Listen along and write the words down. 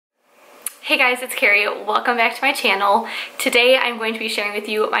Hey guys, it's Carrie. Welcome back to my channel. Today I'm going to be sharing with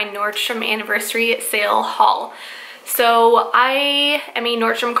you my Nordstrom anniversary sale haul. So I am a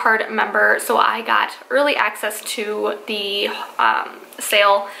Nordstrom card member, so I got early access to the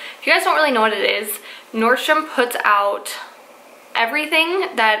sale. If you guys don't really know what it is, Nordstrom puts out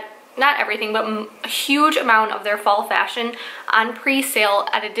everything that, not everything, but a huge amount of their fall fashion on pre-sale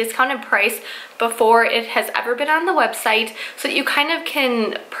at a discounted price before it has ever been on the website, so that you kind of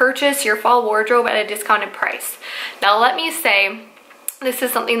can purchase your fall wardrobe at a discounted price. Now let me say, this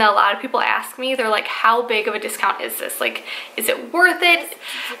is something that a lot of people ask me. They're like, how big of a discount is this? Like, is it worth it?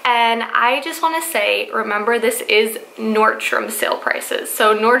 And I just want to say, remember, this is Nordstrom sale prices.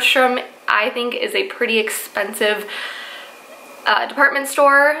 So Nordstrom, I think, is a pretty expensive department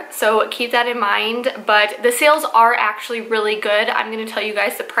store, so keep that in mind. But the sales are actually really good. I'm going to tell you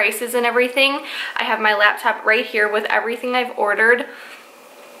guys the prices and everything. I have my laptop right here with everything I've ordered.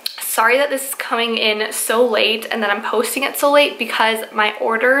 Sorry that this is coming in so late and that I'm posting it so late, because my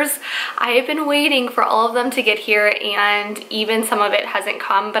orders, I have been waiting for all of them to get here, and even some of it hasn't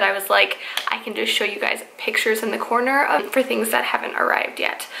come, but I was like, I can just show you guys pictures in the corner for things that haven't arrived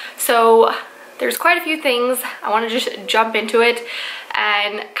yet. So there's quite a few things. I want to just jump into it,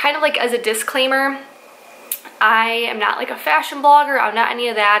 and kind of like as a disclaimer, I am not like a fashion blogger. I'm not any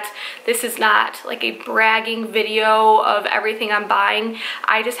of that. This is not like a bragging video of everything I'm buying.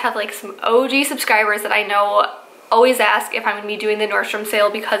 I just have like some OG subscribers that I know always ask if I'm going to be doing the Nordstrom sale,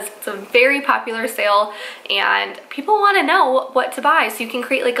 because it's a very popular sale and people want to know what to buy, so you can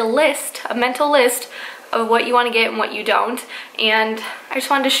create like a list, a mental list of what you want to get and what you don't. And I just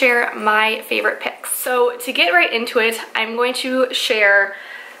wanted to share my favorite picks. So to get right into it, I'm going to share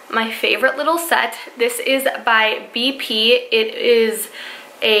my favorite little set. This is by BP. It is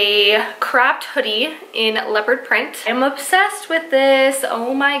a cropped hoodie in leopard print. I'm obsessed with this.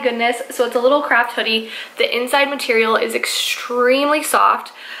 Oh my goodness. So it's a little cropped hoodie. The inside material is extremely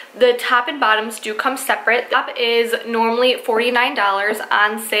soft. The top and bottoms do come separate. The top is normally $49,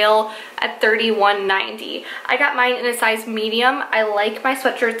 on sale at $31.90. I got mine in a size medium. I like my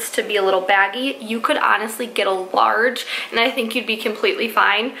sweatshirts to be a little baggy. You could honestly get a large, and I think you'd be completely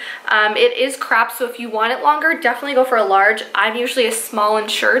fine. It is cropped, so if you want it longer, definitely go for a large. I'm usually a small in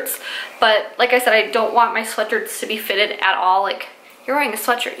shirts, but like I said, I don't want my sweatshirts to be fitted at all. Like, you're wearing a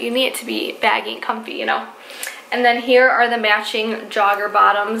sweatshirt, you need it to be baggy and comfy, you know? And then here are the matching jogger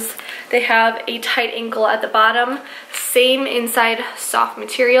bottoms. They have a tight ankle at the bottom, same inside soft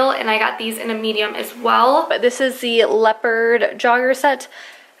material, and I got these in a medium as well. But this is the leopard jogger set.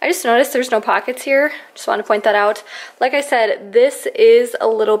 I just noticed there's no pockets here. Just want to point that out. Like I said, this is a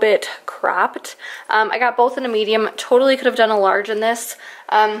little bit cropped. I got both in a medium. Totally could have done a large in this.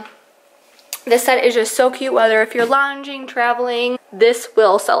 This set is just so cute, whether if you're lounging, traveling, this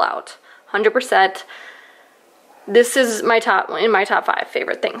will sell out, 100%. This is my top 5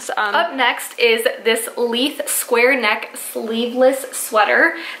 favorite things. Up next is this Leith square neck sleeveless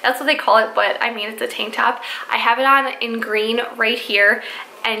sweater. That's what they call it, but I mean, it's a tank top. I have it on in green right here,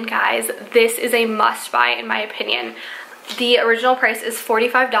 and guys, this is a must buy in my opinion. The original price is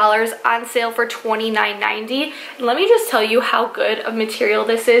 $45, on sale for $29.90. Let me just tell you how good of material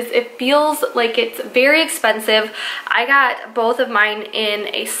this is. It feels like it's very expensive. I got both of mine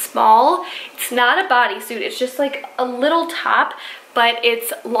in a small. It's not a bodysuit, it's just like a little top, but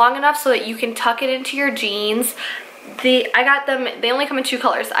it's long enough so that you can tuck it into your jeans. I got them, they only come in 2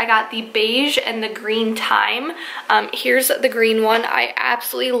 colors. I got the beige and the green thyme. Here's the green one. I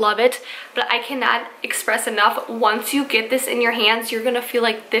absolutely love it, but I cannot express enough. Once you get this in your hands, you're gonna feel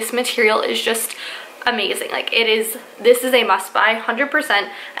like this material is just amazing. Like, this is a must buy, 100%.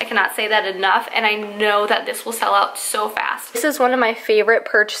 I cannot say that enough, and I know that this will sell out so fast. This is one of my favorite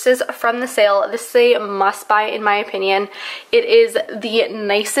purchases from the sale. This is a must buy in my opinion. It is the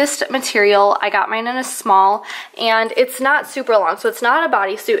nicest material. I got mine in a small, and it's not super long, so it's not a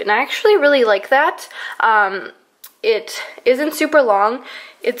bodysuit, and I actually really like that. It isn't super long.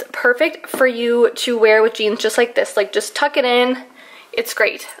 It's perfect for you to wear with jeans just like this. Like, just tuck it in. It's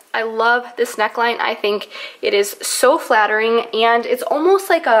great. I love this neckline. I think it is so flattering, and it's almost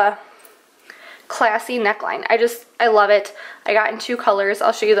like a classy neckline. I love it. I got in 2 colors.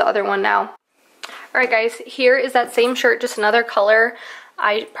 I'll show you the other one now. Alright guys, here is that same shirt, just another color.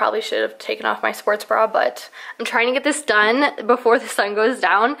 I probably should have taken off my sports bra, but I'm trying to get this done before the sun goes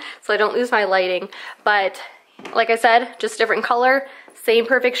down so I don't lose my lighting. But like I said, just different color, Same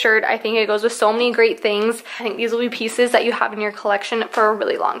perfect shirt. I think it goes with so many great things. I think these will be pieces that you have in your collection for a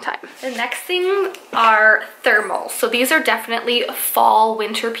really long time. The next thing are thermals. So these are definitely fall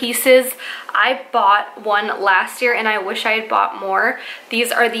winter pieces. I bought one last year and I wish I had bought more.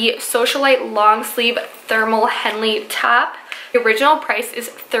 These are the Socialite long sleeve thermal Henley top. The original price is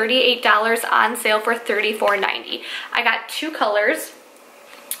 $38, on sale for $34.90. I got two colors.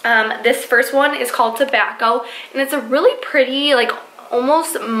 This first one is called Tobacco, and it's a really pretty, like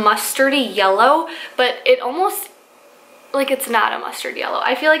almost mustardy yellow, but it almost, like it's not a mustard yellow.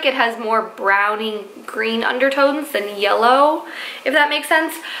 I feel like it has more browny green undertones than yellow, if that makes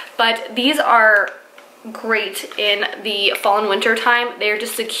sense. But these are great in the fall and winter time. They're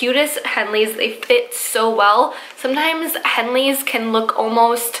just the cutest Henleys. They fit so well. Sometimes Henleys can look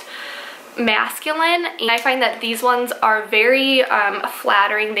almost masculine, and I find that these ones are very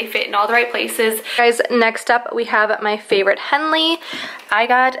flattering. They fit in all the right places. Guys, next up we have my favorite Henley. I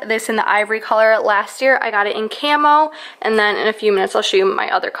got this in the ivory color last year. I got it in camo, and then in a few minutes I'll show you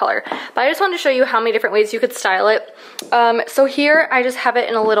my other color. But I just wanted to show you how many different ways you could style it. So here I just have it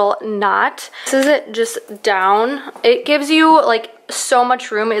in a little knot. This is it just down. It gives you like so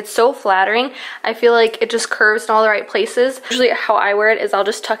much room. It's so flattering. I feel like it just curves in all the right places. Usually how I wear it is I'll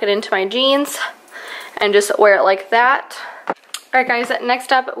just tuck it into my jeans and just wear it like that. Alright guys,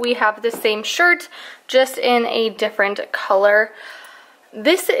 next up we have the same shirt, just in a different color.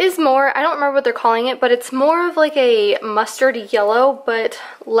 This is more, I don't remember what they're calling it, but it's more of like a mustard yellow, but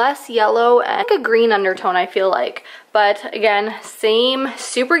less yellow and like a green undertone, I feel like. But again, same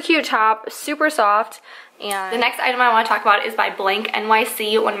super cute top, super soft. And the next item I want to talk about is by Blank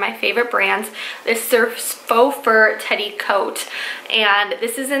NYC, one of my favorite brands. This is their faux fur teddy coat, and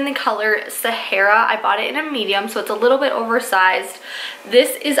this is in the color Sahara. I bought it in a medium, so it's a little bit oversized.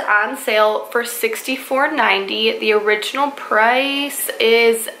 This is on sale for $64.90. The original price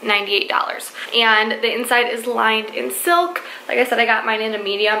is $98, and the inside is lined in silk. Like I said, I got mine in a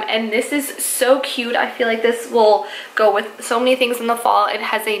medium, and this is so cute. I feel like this will go with so many things in the fall. It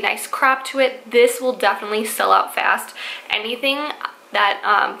has a nice crop to it. This will definitely sell out fast. Anything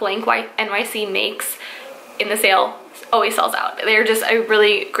that Blank NYC makes in the sale always sells out. They're just a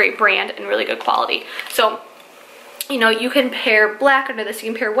really great brand and really good quality. So, you know, you can pair black under this,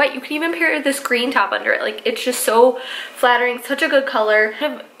 you can pair white, you can even pair this green top under it. Like, it's just so flattering, such a good color. I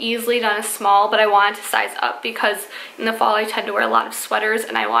have easily done a small, but I wanted to size up because in the fall I tend to wear a lot of sweaters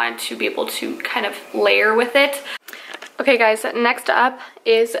and I wanted to be able to kind of layer with it. Okay guys, next up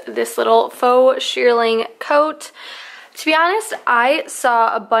is this little faux shearling coat. To be honest, I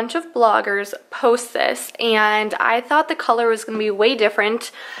saw a bunch of bloggers post this and I thought the color was going to be way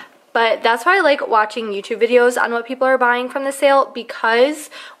different, but that's why I like watching YouTube videos on what people are buying from the sale, because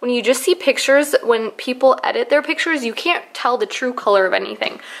when you just see pictures, when people edit their pictures, you can't tell the true color of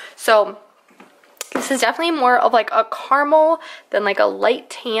anything. So this is definitely more of like a caramel than like a light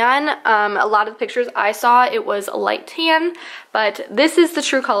tan. A lot of the pictures I saw, it was a light tan, but this is the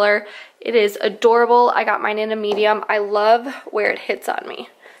true color. It is adorable. I got mine in a medium. I love where it hits on me.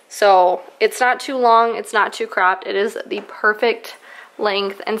 So it's not too long, it's not too cropped. It is the perfect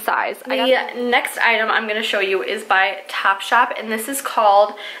length and size. The next item I'm going to show you is by Topshop, and this is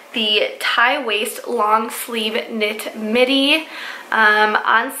called the tie waist long sleeve knit midi.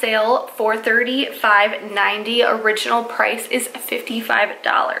 On sale for $35.90. Original price is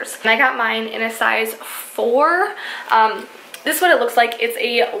 $55. And I got mine in a size 4. This is what it looks like. It's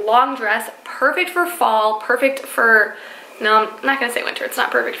a long dress, perfect for fall, perfect for, no, I'm not gonna say winter, it's not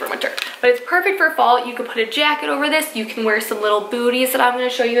perfect for winter, but it's perfect for fall. You could put a jacket over this, you can wear some little booties that I'm gonna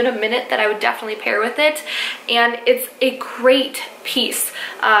show you in a minute that I would definitely pair with it, and it's a great piece.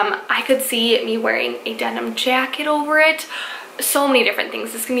 I could see me wearing a denim jacket over it, so many different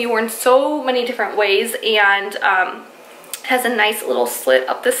things. This can be worn so many different ways, and has a nice little slit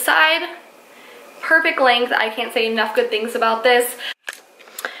up the side. Perfect length. I can't say enough good things about this.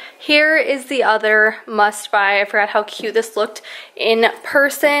 Here is the other must buy. I forgot how cute this looked in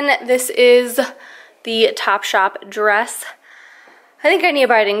person. This is the Topshop dress. I think I need to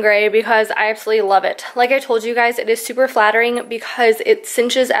buy it in gray because I absolutely love it. Like I told you guys, it is super flattering because it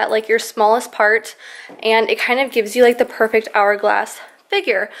cinches at like your smallest part and it kind of gives you like the perfect hourglass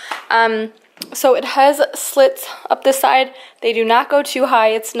figure. So it has slits up this side. They do not go too high.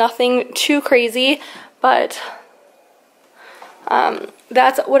 It's nothing too crazy, but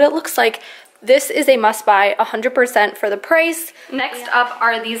that's what it looks like. This is a must buy, 100% for the price. Next up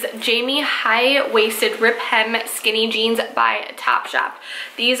are these Jamie high-waisted rip hem skinny jeans by Topshop.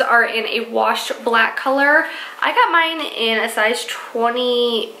 These are in a washed black color. I got mine in a size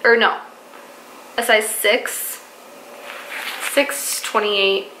 20, or no, a size 6.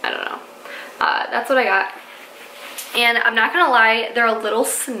 $6.28, I don't know. That's what I got. And I'm not gonna lie, they're a little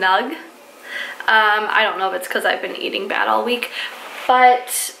snug. I don't know if it's because I've been eating bad all week,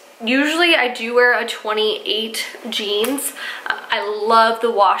 but usually I do wear a 28 jeans. I love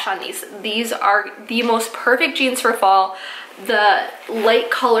the wash on these. These are the most perfect jeans for fall. The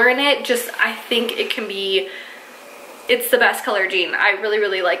light color in it, just, I think it can be, it's the best color jean. I really,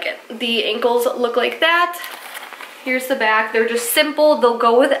 really like it. The ankles look like that. Here's the back. They're just simple. They'll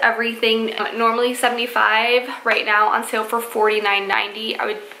go with everything. Normally $75, right now on sale for $49.90. I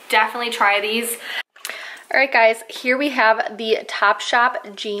would definitely try these. Alright guys, here we have the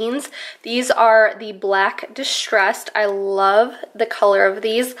Topshop jeans. These are the black distressed. I love the color of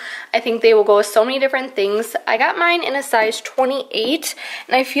these. I think they will go with so many different things. I got mine in a size 28,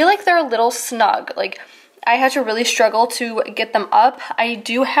 and I feel like they're a little snug. Like, I had to really struggle to get them up. I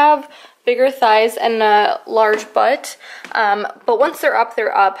do have bigger thighs and a large butt, but once they're up,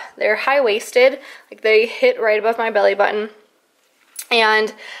 they're up. They're high-waisted, like they hit right above my belly button.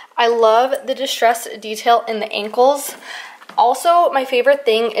 And I love the distressed detail in the ankles. Also, my favorite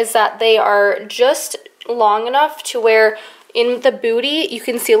thing is that they are just long enough to where in the booty, you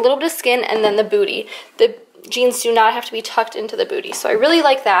can see a little bit of skin and then the booty. The jeans do not have to be tucked into the booty. So I really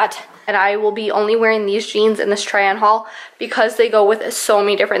like that. And I will be only wearing these jeans in this try-on haul because they go with so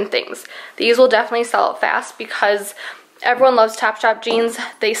many different things. These will definitely sell out fast because everyone loves Topshop jeans.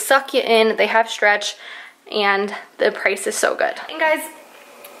 They suck you in, they have stretch, and the price is so good. And guys,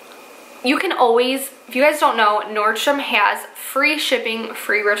 you can always, if you guys don't know, Nordstrom has free shipping,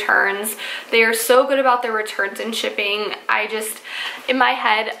 free returns. They are so good about their returns and shipping. I just, in my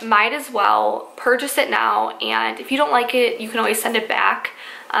head, might as well purchase it now, and if you don't like it, you can always send it back.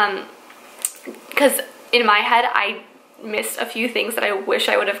 Because in my head, I missed a few things that I wish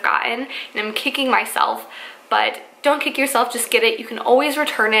I would have gotten, and I'm kicking myself, but don't kick yourself, just get it. You can always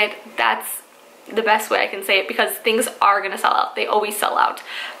return it. That's the best way I can say it, because things are gonna sell out. They always sell out.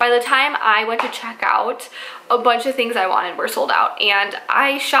 By the time I went to check out, a bunch of things I wanted were sold out, and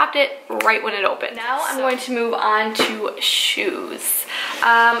I shopped it right when it opened. Now I'm going to move on to shoes.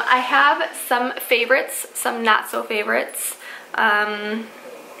 I have some favorites, some not so favorites.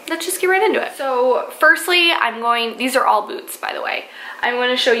 Let's just get right into it. So firstly, these are all boots, by the way. I'm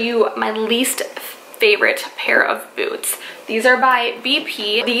going to show you my least favorite pair of boots. These are by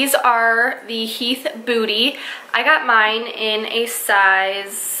BP. These are the Heath Booty. I got mine in a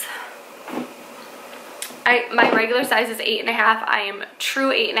size, my regular size is 8.5. I am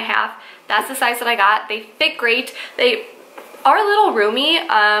true 8.5. That's the size that I got. They fit great. They are a little roomy.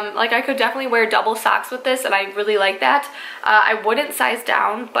 Like, I could definitely wear double socks with this, and I really like that. I wouldn't size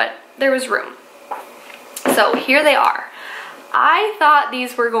down, but there was room. So here they are. I thought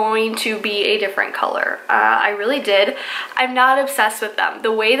these were going to be a different color. I really did. I'm not obsessed with them.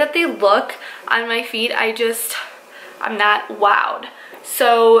 The way that they look on my feet, I'm not wowed.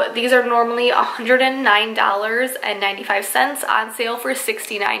 So these are normally $109.95 on sale for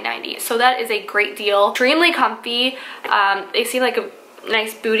 $69.90. So that is a great deal. Extremely comfy. They seem like a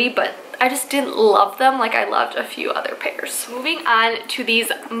nice booty, but I just didn't love them like I loved a few other pairs. Moving on to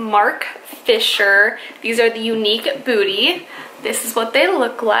these Mark Fisher. These are the Unique Booty. This is what they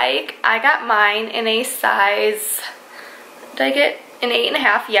look like. I got mine in a size, did I get an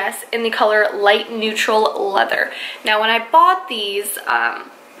 8.5? Yes, in the color light neutral leather. Now when I bought these,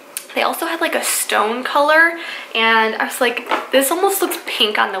 they also had like a stone color, and I was like, this almost looks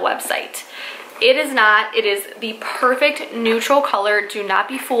pink on the website. It is not. It is the perfect neutral color. Do not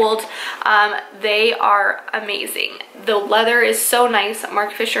be fooled. They are amazing. The leather is so nice.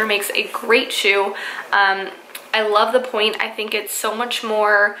 Mark Fisher makes a great shoe. I love the point. I think it's so much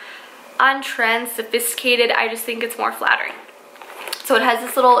more on trend, sophisticated. I just think it's more flattering. So it has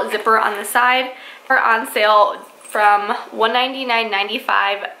this little zipper on the side. They're on sale from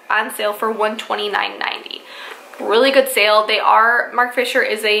 $199.95, on sale for $129.90. Really good sale. Mark Fisher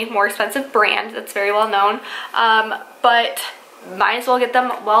is a more expensive brand that's very well known, but might as well get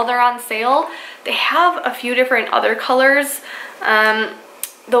them while they're on sale. They have a few different other colors. The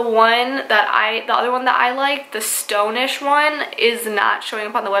other one that I like, the stonish one, is not showing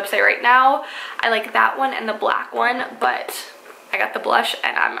up on the website right now. I like that one and the black one, but I got the blush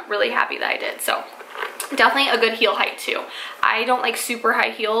and I'm really happy that I did. So definitely a good heel height too. I don't like super high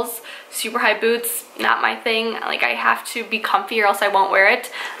heels, super high boots, not my thing. Like, I have to be comfy or else I won't wear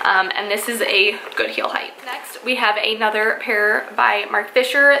it. And this is a good heel height. Next, we have another pair by Mark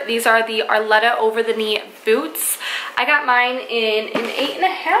Fisher. These are the Arletta over the knee boots. I got mine in an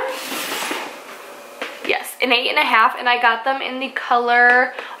 8.5. Yes, an 8.5, and I got them in the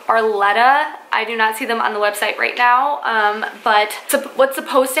color Arletta I do not see them on the website right now, but what's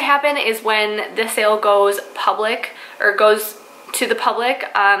supposed to happen is when the sale goes public, or goes to the public,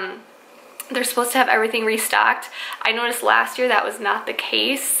 they're supposed to have everything restocked. I noticed last year that was not the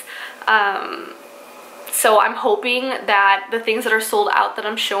case. So I'm hoping that the things that are sold out that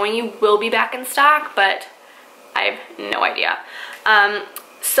I'm showing you will be back in stock, but I have no idea.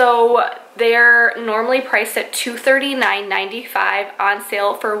 So they're normally priced at $239.95, on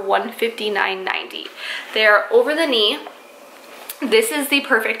sale for $159.90. They're over the knee. This is the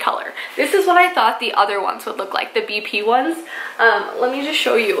perfect color. This is what I thought the other ones would look like, the BP ones. Let me just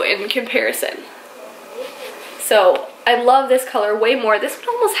show you in comparison. So I love this color way more. This one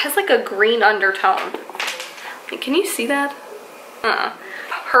almost has like a green undertone. Can you see that?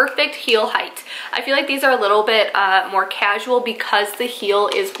 Perfect heel height. I feel like these are a little bit more casual because the heel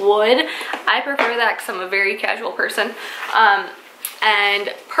is wood. I prefer that because I'm a very casual person. And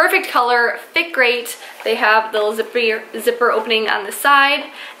perfect color, fit great. They have the zipper opening on the side,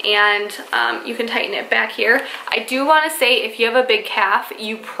 and you can tighten it back here. I do want to say, if you have a big calf,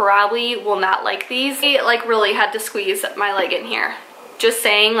 you probably will not like these. I like really had to squeeze my leg in here. Just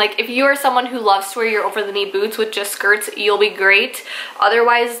saying, like, if you are someone who loves to wear your over the knee boots with just skirts, you'll be great.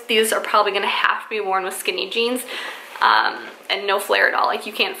 Otherwise, these are probably gonna have to be worn with skinny jeans, and no flare at all. Like,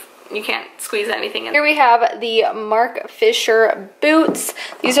 you can't squeeze anything in. Here we have the Mark Fisher boots.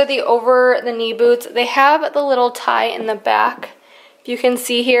 These are the over the knee boots. They have the little tie in the back. If you can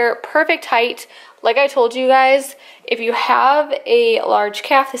see here, perfect height. Like I told you guys, if you have a large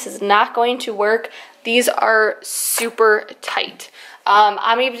calf, this is not going to work. These are super tight.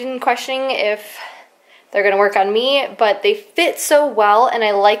 I'm even questioning if they're gonna work on me, but they fit so well, and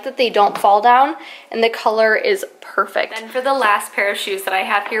I like that they don't fall down, and the color is perfect. Then for the last pair of shoes that I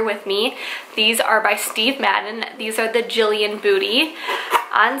have here with me, these are by Steve Madden. These are the Jillian Booty,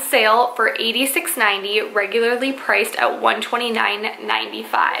 on sale for $86.90, regularly priced at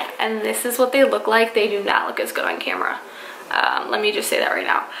 $129.95. And this is what they look like. They do not look as good on camera. Let me just say that right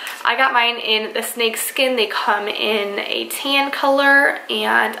now. I got mine in the snake skin. They come in a tan color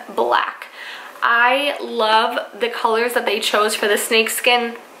and black. I love the colors that they chose for the snake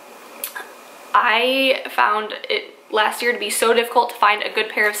skin. I found it last year to be so difficult to find a good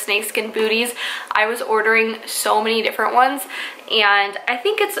pair of snakeskin booties. I was ordering so many different ones, and I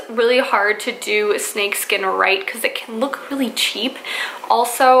think it's really hard to do snakeskin right because it can look really cheap.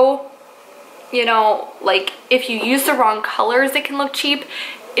 Also, you know, like if you use the wrong colors, it can look cheap.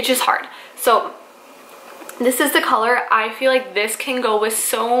 It's just hard. So this is the color. I feel like this can go with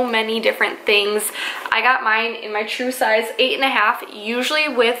so many different things. I got mine in my true size 8.5. Usually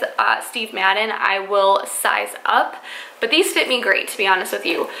with Steve Madden, I will size up, but these fit me great, to be honest with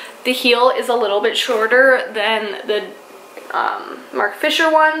you. The heel is a little bit shorter than the Mark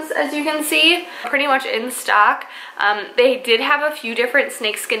Fisher ones, as you can see, pretty much in stock. They did have a few different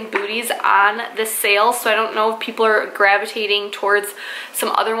snakeskin booties on the sale, so I don't know if people are gravitating towards some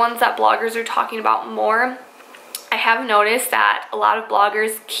other ones that bloggers are talking about more. I have noticed that a lot of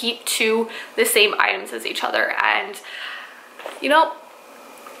bloggers keep to the same items as each other, and you know,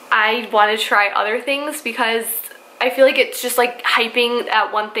 I want to try other things because I feel like it's just like hyping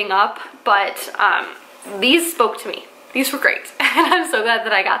that one thing up, but these spoke to me. These were great, and I'm so glad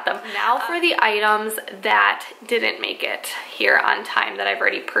that I got them. Now for the items that didn't make it here on time that I've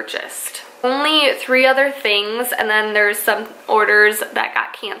already purchased. Only 3 other things, and then there's some orders that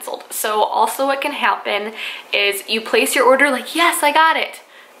got canceled. So also what can happen is you place your order like, yes, I got it.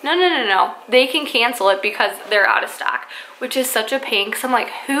 No. They can cancel it because they're out of stock, which is such a pain because I'm like,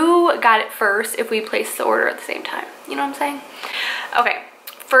 who got it first if we place the order at the same time? You know what I'm saying? Okay.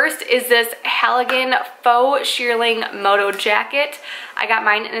 First is this Halligan Faux Shearling Moto Jacket. I got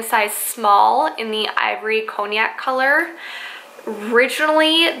mine in a size small in the ivory cognac color.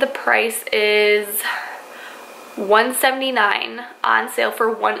 Originally, the price is $179, on sale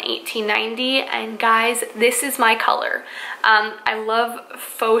for $118.90, and guys, this is my color. I love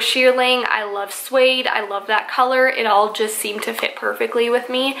faux shearling, I love suede, I love that color. It all just seemed to fit perfectly with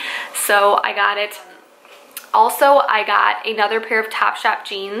me, so I got it. Also, I got another pair of Topshop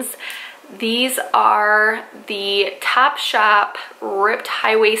jeans. These are the Topshop ripped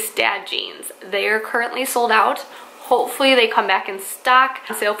high-waist dad jeans. They are currently sold out. Hopefully they come back in stock.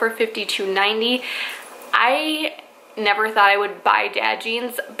 On sale for $52.90. I never thought I would buy dad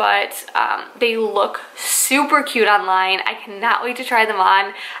jeans, but they look super cute online. I cannot wait to try them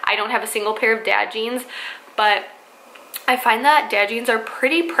on. I don't have a single pair of dad jeans, but I find that dad jeans are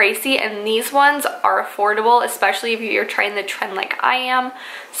pretty pricey, and these ones are affordable, especially if you're trying the trend like I am.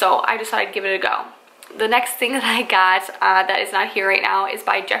 So I just thought I'd give it a go. the next thing that I got that is not here right now is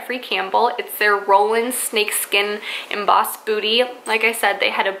by Jeffrey Campbell. It's their Rollin' Snakeskin Embossed Booty. Like I said, they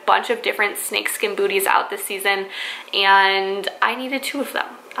had a bunch of different snakeskin booties out this season, and I needed 2 of them.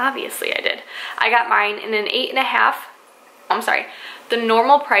 Obviously I did. I got mine in an 8.5. I'm sorry. The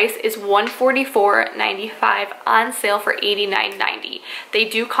normal price is $144.95, on sale for $89.90. They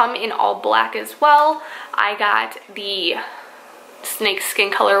do come in all black as well. I got the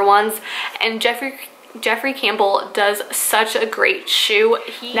snakeskin color ones, and Jeffrey Campbell does such a great shoe.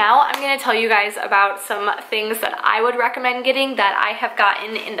 Now I'm going to tell you guys about some things that I would recommend getting that I have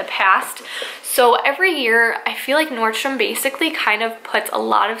gotten in the past. So every year I feel like Nordstrom basically kind of puts a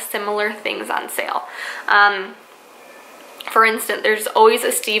lot of similar things on sale. For instance, there's always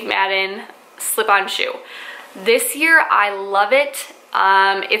a Steve Madden slip-on shoe. This year I love it.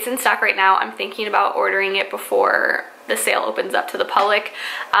 It's in stock right now. I'm thinking about ordering it before the sale opens up to the public.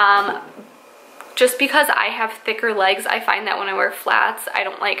 Just because I have thicker legs, I find that when I wear flats, I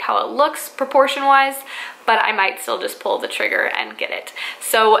don't like how it looks proportion-wise, but I might still just pull the trigger and get it.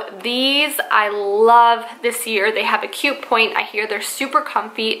 So these I love this year. They have a cute point. I hear they're super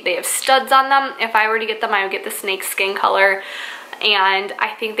comfy. They have studs on them. If I were to get them, I would get the snake skin color, and I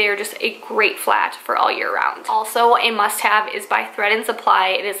think they are just a great flat for all year round. Also, a must-have is by Thread and Supply.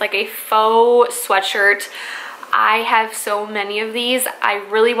 It is like a faux sweatshirt. I have so many of these. I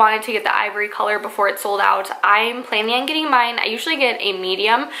really wanted to get the ivory color before it sold out. I'm planning on getting mine. I usually get a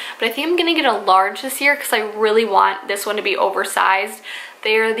medium, but I think I'm gonna get a large this year because I really want this one to be oversized.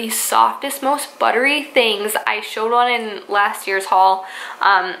 They are the softest, most buttery things. I showed one in last year's haul.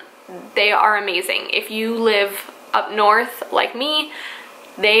 They are amazing. If you live up north like me,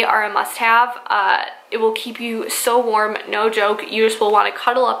 they are a must-have. It will keep you so warm, no joke. You just will want to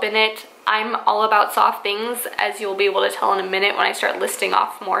cuddle up in it. I'm all about soft things, as you'll be able to tell in a minute when I start listing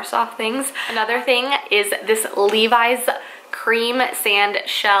off more soft things. Another thing is this Levi's Cream Sand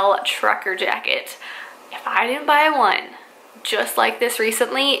Shell Trucker Jacket. If I didn't buy one just like this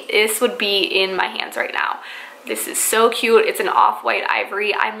recently, this would be in my hands right now. This is so cute. It's an off-white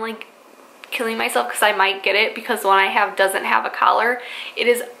ivory. I'm like killing myself because I might get it because the one I have doesn't have a collar. It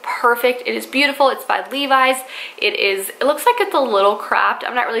is perfect. It is beautiful. It's by Levi's. It looks like it's a little cropped.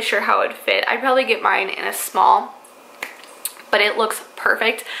 I'm not really sure how it would fit. I'd probably get mine in a small, but it looks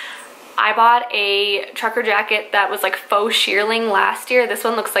perfect. I bought a trucker jacket that was like faux shearling last year. This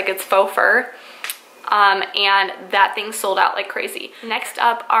one looks like it's faux fur. And that thing sold out like crazy. Next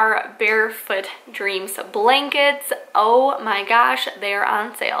up are Barefoot Dreams blankets. Oh my gosh, they're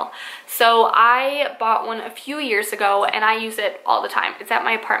on sale. So I bought one a few years ago and I use it all the time. It's at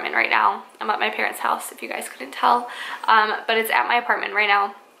my apartment right now. I'm at my parents' house if you guys couldn't tell, but it's at my apartment right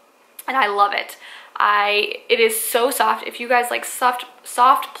now and I love it. It is so soft. If you guys like soft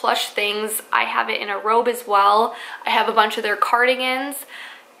plush things, I have it in a robe as well. I have a bunch of their cardigans.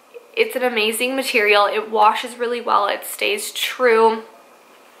 It's an amazing material. It washes really well. It stays true.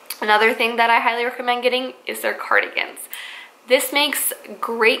 Another thing that I highly recommend getting is their cardigans. This makes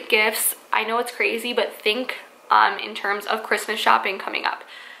great gifts. I know it's crazy, but think in terms of Christmas shopping coming up.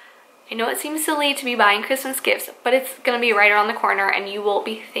 I know it seems silly to be buying Christmas gifts, but it's going to be right around the corner and you will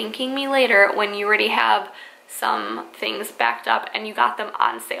be thanking me later when you already have some things backed up and you got them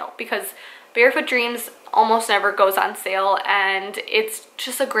on sale, because Barefoot Dreams almost never goes on sale and it's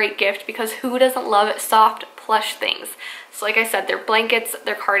just a great gift because who doesn't love soft plush things? So like I said, their blankets,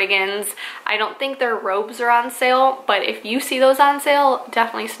 their cardigans. I don't think their robes are on sale, but if you see those on sale,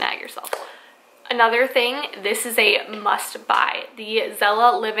 definitely snag yourself. Another thing, this is a must buy. The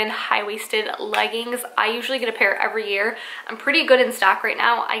Zella Live-In high-waisted leggings. I usually get a pair every year. I'm pretty good in stock right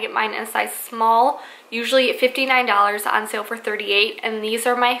now. I get mine in a size small, usually $59, on sale for $38, and these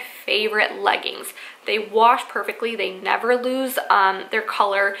are my favorite leggings. They wash perfectly. They never lose their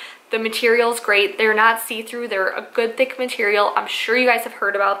color. The material's great. They're not see-through. They're a good thick material. I'm sure you guys have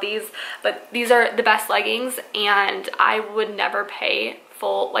heard about these, but these are the best leggings, and I would never pay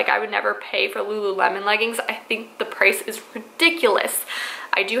I would never pay for Lululemon leggings. I think the price is ridiculous.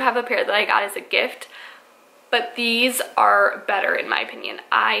 I do have a pair that I got as a gift, but these are better in my opinion.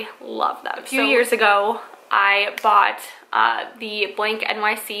 I love them. A few years ago, I bought the Blank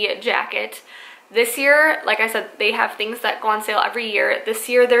NYC jacket. This year, like I said, they have things that go on sale every year. This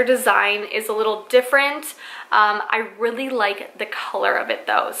year, their design is a little different. I really like the color of it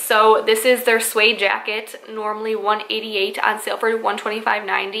though. So this is their suede jacket, normally $188, on sale for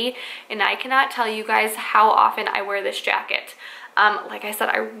 $125.90. And I cannot tell you guys how often I wear this jacket. Like I said,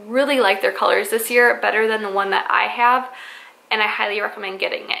 I really like their colors this year, better than the one that I have. And I highly recommend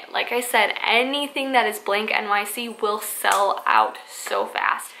getting it. Like I said, anything that is Blank NYC will sell out so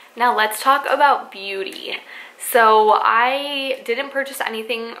fast. Now let's talk about beauty. So I didn't purchase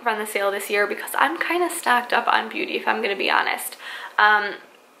anything from the sale this year because I'm kind of stocked up on beauty, if I'm going to be honest.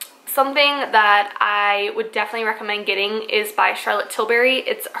 Something that I would definitely recommend getting is by Charlotte Tilbury.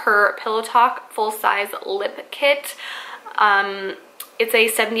 It's her Pillow Talk full-size lip kit. It's a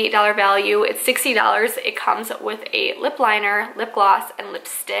 $78 value. It's $60. It comes with a lip liner, lip gloss, and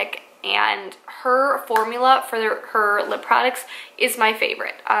lipstick. And her formula for her lip products is my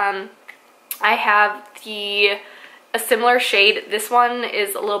favorite. I have a similar shade. This one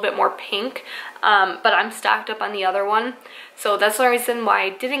is a little bit more pink, but I'm stocked up on the other one. So that's the reason why I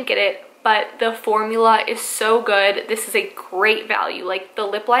didn't get it, but the formula is so good. This is a great value. Like the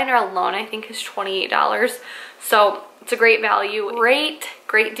lip liner alone, I think is $28. So it's a great value.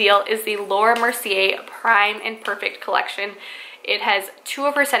 Great deal is the Laura Mercier Prime and Perfect collection. It has 2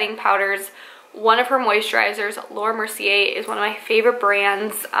 of her setting powders, 1 of her moisturizers. Laura Mercier is one of my favorite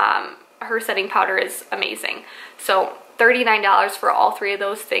brands. Her setting powder is amazing. So $39 for all 3 of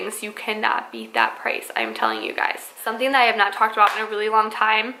those things. You cannot beat that price, I'm telling you guys. Something that I have not talked about in a really long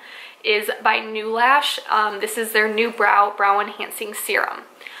time is by NewLash. This is their neuBROW Brow Enhancing Serum.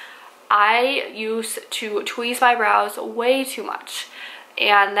 I used to tweeze my brows way too much,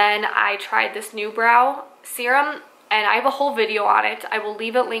 and then I tried this neuBROW serum, and I have a whole video on it. I will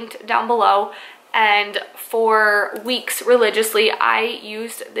leave it linked down below. And for weeks religiously I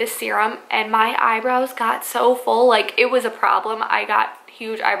used this serum and my eyebrows got so full, like it was a problem. I got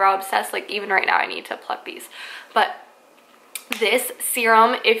huge eyebrow obsessed, like even right now I need to pluck these. But this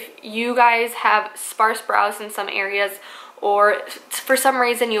serum, if you guys have sparse brows in some areas, or for some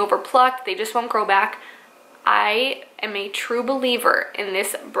reason you overplucked, they just won't grow back, I am a true believer in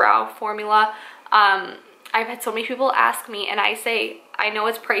this brow formula. I've had so many people ask me, and I say, I know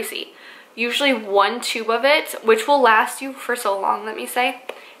it's pricey. Usually 1 tube of it, which will last you for so long, let me say.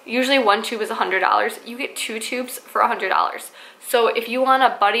 Usually 1 tube is $100. You get 2 tubes for $100. So if you want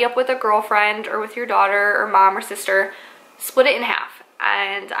to buddy up with a girlfriend or with your daughter or mom or sister, split it in half.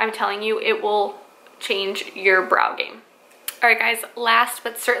 And I'm telling you, it will change your brow game. Alright guys, last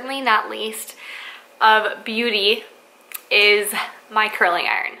but certainly not least of beauty is my curling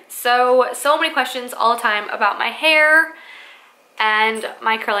iron. So many questions all the time about my hair, and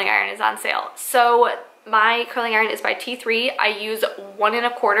my curling iron is on sale. So my curling iron is by T3. I use 1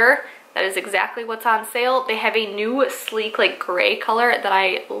 1/4. That is exactly what's on sale. They have a new sleek like gray color that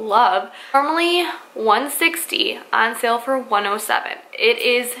I love. Normally $160, on sale for $107. It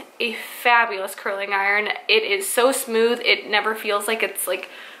is a fabulous curling iron. It is so smooth. It never feels like it's like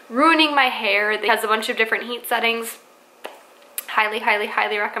ruining my hair. It has a bunch of different heat settings.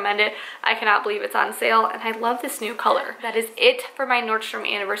 Highly recommend it. I cannot believe it's on sale, and I love this new color. That is it for my Nordstrom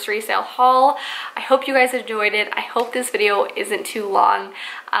anniversary sale haul. I hope you guys enjoyed it. I hope this video isn't too long.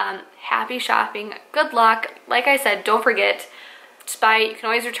 Happy shopping. Good luck. Like I said, don't forget, just buy it. You can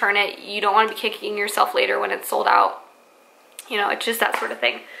always return it. You don't want to be kicking yourself later when it's sold out. You know, it's just that sort of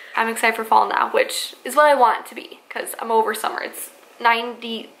thing. I'm excited for fall now, which is what I want it to be, because I'm over summer. It's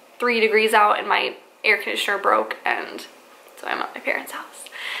 93 degrees out and my air conditioner broke, and so I'm at my parents' house.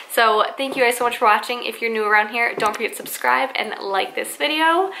 So thank you guys so much for watching. If you're new around here, don't forget to subscribe and like this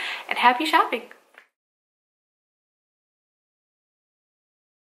video, and happy shopping.